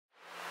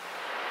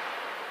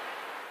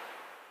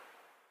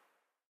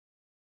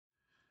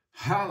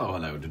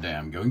Hello, today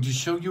I'm going to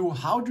show you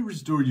how to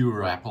restore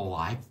your Apple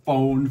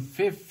iPhone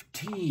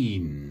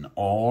 15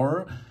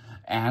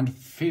 and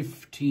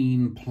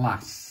 15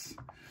 Plus.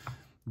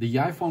 The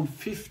iPhone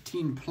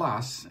 15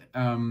 Plus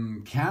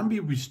can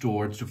be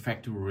restored to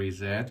factory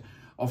reset,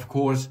 of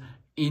course,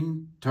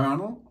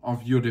 internal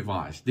of your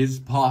device. This is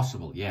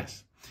possible,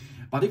 yes.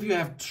 But if you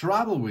have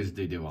trouble with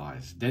the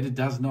device, that it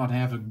does not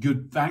have a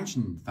good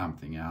function,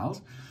 something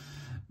else,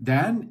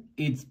 then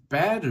it's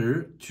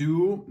better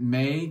to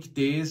make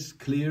this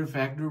clear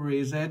factory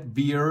reset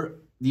via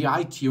the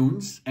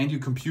iTunes and your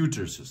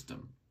computer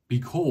system,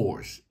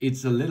 because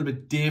it's a little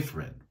bit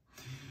different.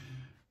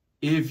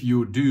 If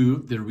you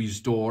do the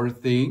restore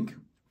thing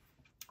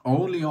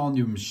only on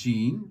your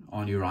machine,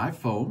 on your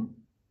iPhone,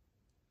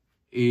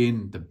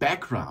 in the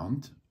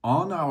background,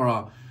 on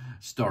our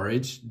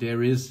storage,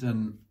 there is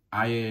an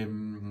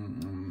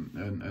iOS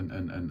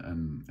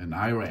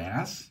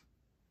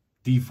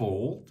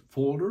default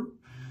folder.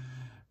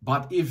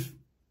 But if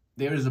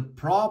there is a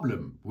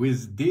problem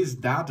with these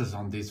data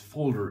on this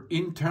folder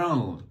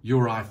internal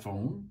your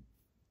iPhone,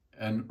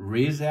 and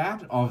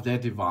reset of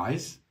that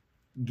device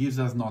gives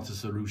us not a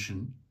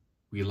solution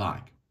we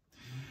like.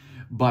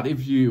 But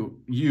if you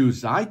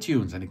use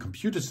iTunes and a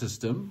computer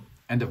system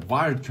and a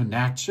wired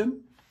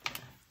connection,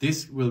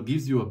 this will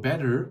give you a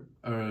better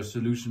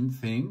solution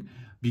thing,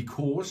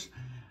 because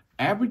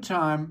every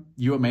time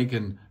you are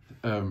making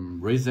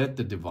reset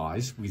the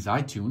device with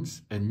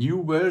iTunes, a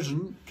new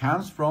version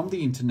comes from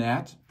the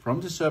internet,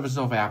 from the service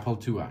of Apple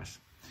to us.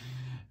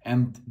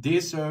 And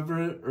this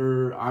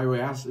server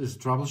iOS is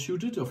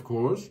troubleshooted, of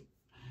course,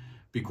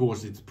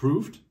 because it's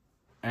proved,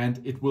 and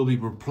it will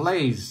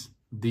replace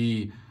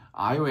the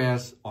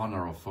iOS on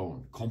our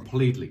phone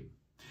completely.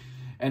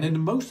 And in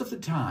most of the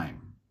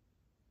time,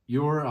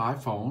 your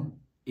iPhone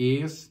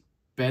is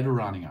better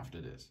running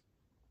after this.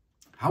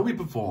 How we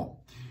perform?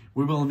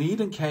 We will need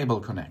a cable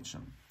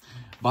connection.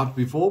 But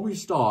before we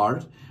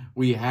start,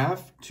 we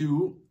have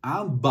to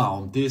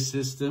unbound this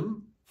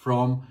system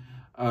from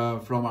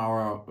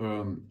our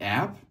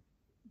app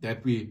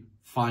that we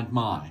Find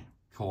My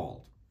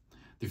called.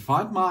 The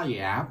Find My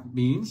app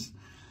means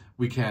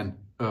we can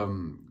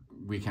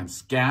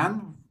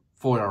scan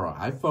for our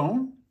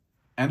iPhone,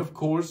 and of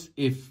course,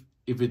 if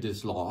it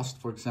is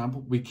lost, for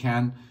example, we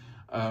can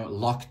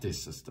lock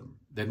this system.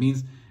 That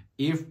means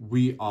if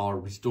we are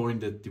restoring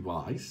the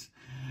device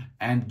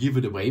and give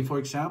it away, for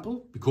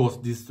example,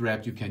 because this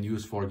thread you can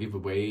use for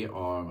giveaway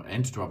or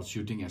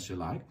troubleshooting as you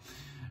like,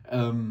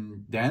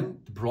 then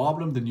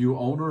the new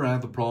owner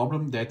has the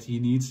problem that he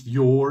needs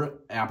your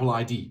Apple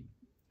ID.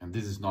 And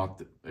this is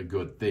not a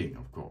good thing,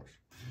 of course.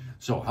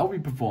 So how we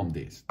perform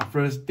this? The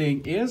first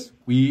thing is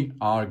we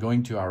are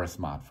going to our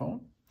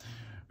smartphone.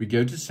 We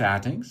go to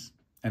settings,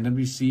 and then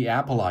we see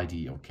Apple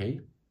ID,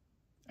 okay?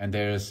 And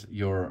there's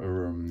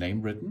your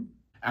name written.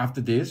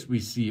 After this, we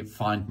see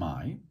Find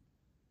My.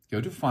 Go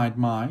to Find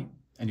My,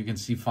 and you can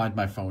see Find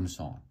My Phone is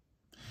on.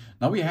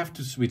 Now we have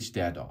to switch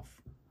that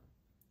off.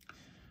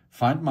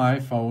 Find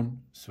My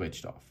Phone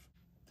switched off.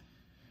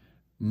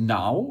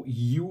 Now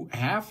you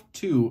have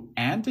to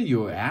enter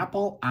your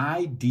Apple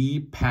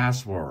ID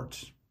password,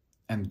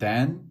 and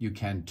then you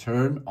can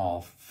turn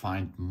off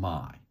Find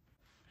My.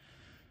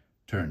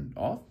 Turn it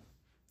off,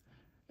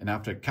 and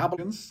after a couple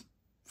of seconds,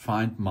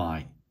 Find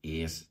My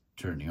is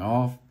turning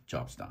off.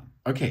 Job's done.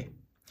 Okay,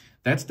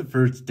 that's the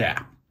first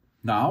step.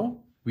 Now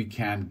we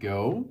can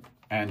go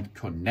and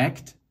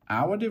connect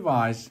our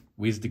device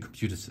with the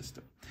computer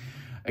system.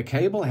 A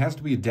cable has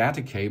to be a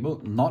data cable,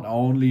 not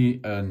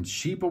only a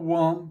cheaper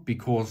one,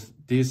 because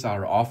these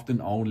are often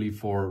only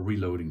for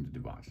reloading the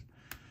device.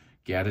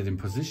 Get it in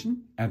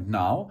position, and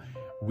now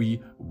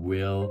we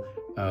will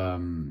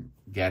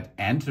get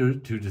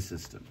entered to the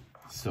system.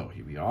 So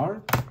here we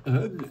are.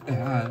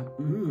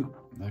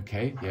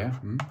 Okay, yeah,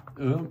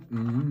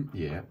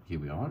 yeah, here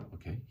we are.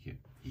 Okay, here,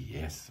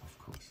 yes, of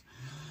course.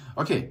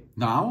 Okay,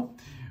 now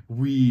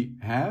we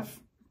have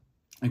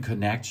a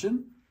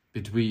connection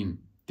between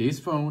this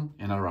phone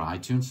and our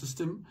iTunes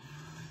system.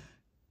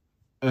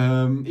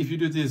 If you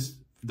do this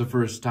the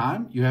first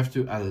time, you have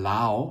to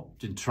allow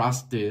to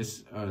trust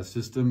this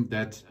system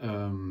that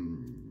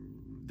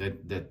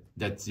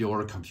that's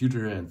your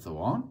computer and so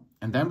on.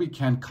 And then we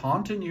can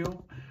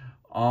continue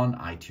on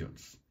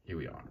iTunes. Here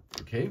we are.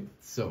 Okay,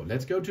 so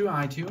let's go to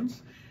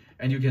iTunes,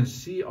 and you can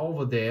see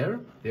over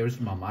there's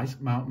my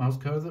mouse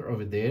cursor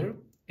over there.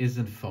 Is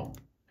a phone.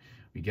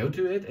 We go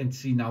to it and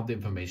see now the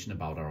information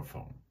about our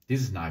phone.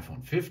 This is an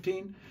iPhone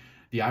 15.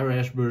 The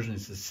iOS version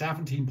is the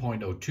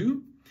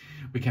 17.02.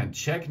 We can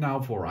check now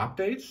for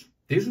updates.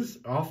 This is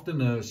often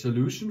a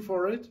solution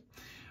for it,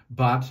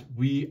 but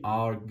we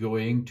are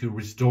going to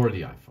restore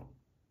the iPhone.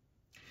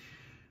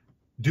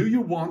 Do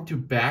you want to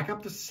back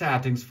up the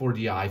settings for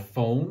the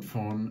iPhone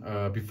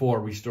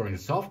before restoring the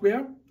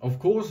software? Of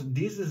course,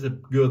 this is a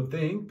good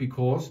thing,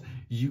 because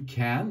you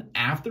can,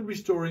 after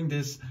restoring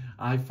this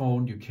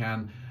iPhone, you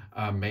can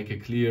make a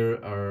clear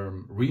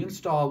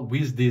reinstall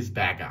with this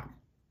backup.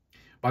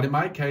 But in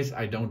my case,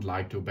 I don't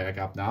like to back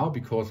up now,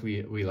 because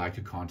we like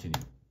to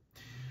continue.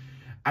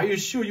 Are you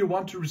sure you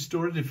want to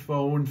restore the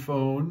phone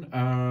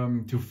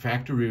to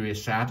factory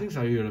settings?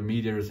 Are your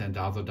meters and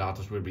other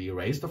data will be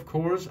erased? Of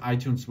course,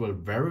 iTunes will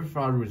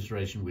verify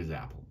registration with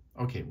Apple.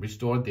 Okay,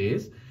 restore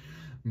this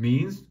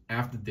means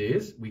after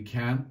this we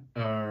can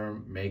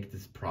make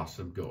this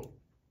process go.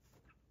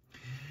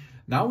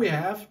 Now we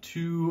have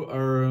to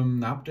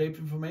update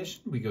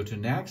information. We go to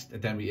next,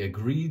 and then we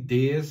agree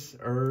this,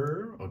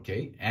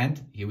 okay,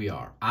 and here we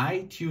are.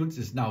 iTunes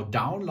is now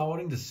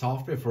downloading the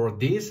software for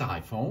this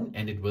iPhone,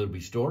 and it will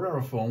restore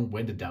our phone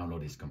when the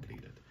download is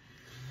completed.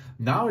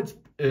 Now it's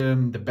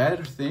the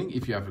better thing,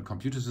 if you have a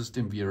computer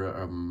system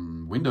via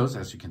Windows,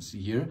 as you can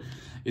see here,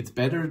 it's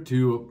better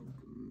to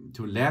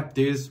let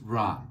this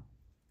run.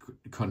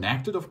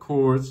 Connect it, of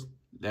course,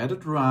 let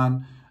it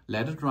run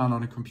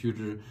on a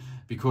computer,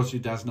 because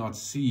it does not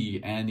see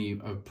any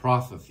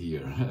process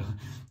here.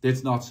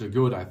 That's not so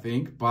good, I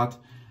think, but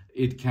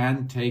it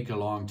can take a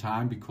long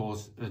time,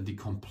 because the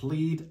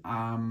complete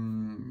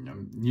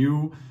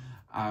new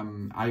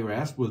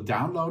iOS will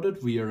download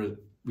it via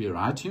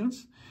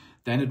iTunes.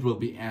 Then it will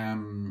be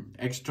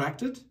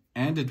extracted,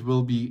 and it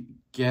will be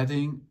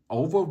getting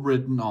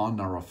overwritten on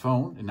our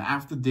phone. And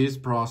after this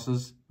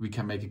process, we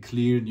can make a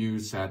clear new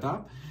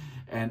setup.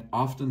 And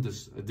often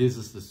this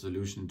is the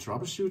solution in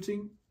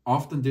troubleshooting.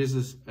 Often this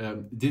is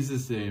a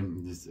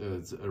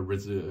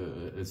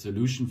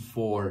solution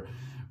for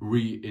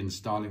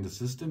reinstalling the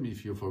system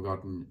if you've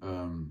forgotten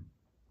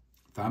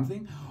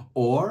something,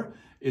 or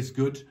it's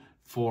good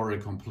for a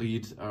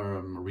complete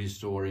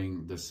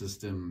restoring the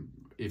system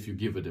if you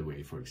give it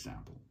away, for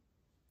example.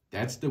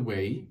 That's the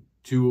way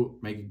to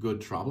make a good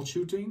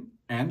troubleshooting,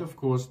 and of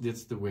course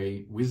that's the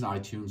way with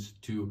iTunes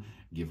to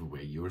give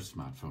away your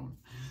smartphone.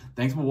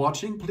 Thanks for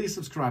watching. Please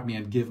subscribe me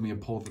and give me a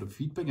positive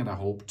feedback, and I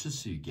hope to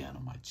see you again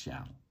on my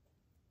channel.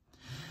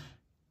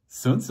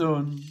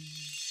 Soon.